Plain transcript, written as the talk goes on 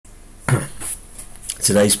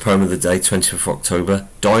Today's poem of the day, 20th of October,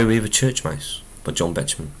 Diary of a Church Mouse by John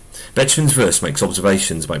Betjeman. Betjeman's verse makes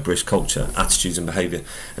observations about British culture, attitudes and behaviour,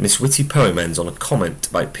 and this witty poem ends on a comment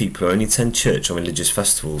about people who only attend church on religious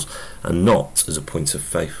festivals and not as a point of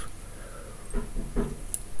faith.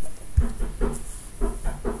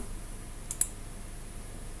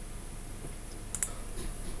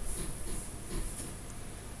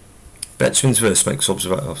 Betjeman's verse makes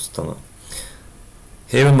observations.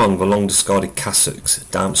 Here among the long discarded cassocks,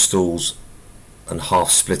 damp stools and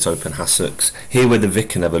half split open hassocks, here where the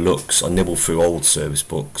vicar never looks, I nibble through old service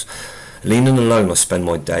books. Leaning alone I spend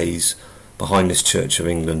my days, behind this Church of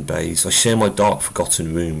England bays. I share my dark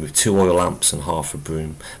forgotten room with 2 oil lamps and half a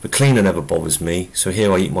broom. The cleaner never bothers me, so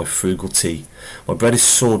here I eat my frugal tea. My bread is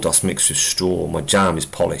sawdust mixed with straw, my jam is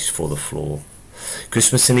polished for the floor.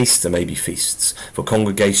 Christmas and Easter may be feasts, for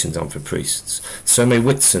congregations and for priests. So may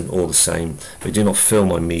Whitsun all the same, they do not fill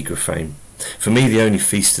my meagre frame. For me the only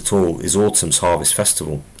feast at all is autumn's harvest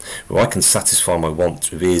festival, where I can satisfy my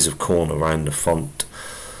want with ears of corn around the font.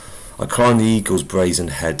 I climb the eagle's brazen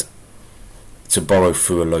head to borrow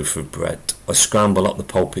through a loaf of bread. I scramble up the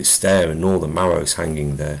pulpit stair and gnaw the marrows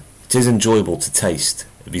hanging there. It is enjoyable to taste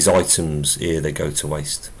these items ere they go to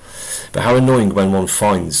waste. But how annoying when one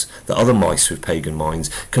finds that other mice with pagan minds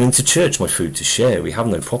come into church my food to share. We have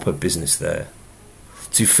no proper business there.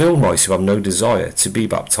 To fill mice who have no desire to be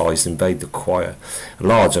baptized invade the choir. A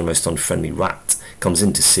large and most unfriendly rat comes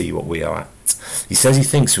in to see what we are at. He says he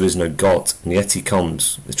thinks there is no God, and yet he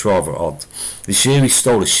comes. It's rather odd. This year he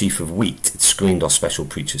stole a sheaf of wheat. It screened our special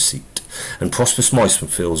preacher's seat. And prosperous mice from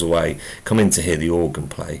fields away come in to hear the organ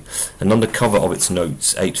play, and under cover of its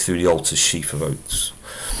notes ape through the altar's sheaf of oats.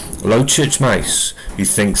 A low church mouse who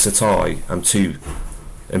thinks that I am too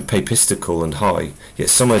papistical and high, yet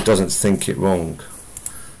somehow doesn't think it wrong.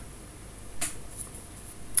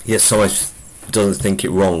 Doesn't think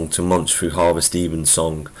it wrong to munch through harvest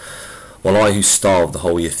evensong, while I who starve the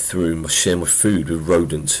whole year through must share my food with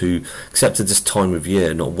rodents who, except at this time of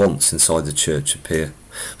year, not once inside the church appear.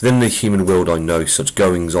 Within the human world I know such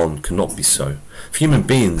goings on cannot be so, for human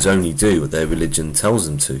beings only do what their religion tells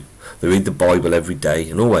them to. They read the Bible every day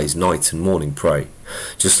and always night and morning pray.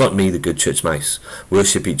 Just like me, the good church mouse,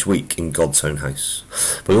 worship each week in God's own house.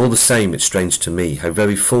 But all the same it's strange to me how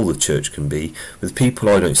very full the church can be with people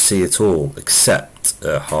I don't see at all except at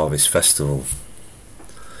a harvest festival.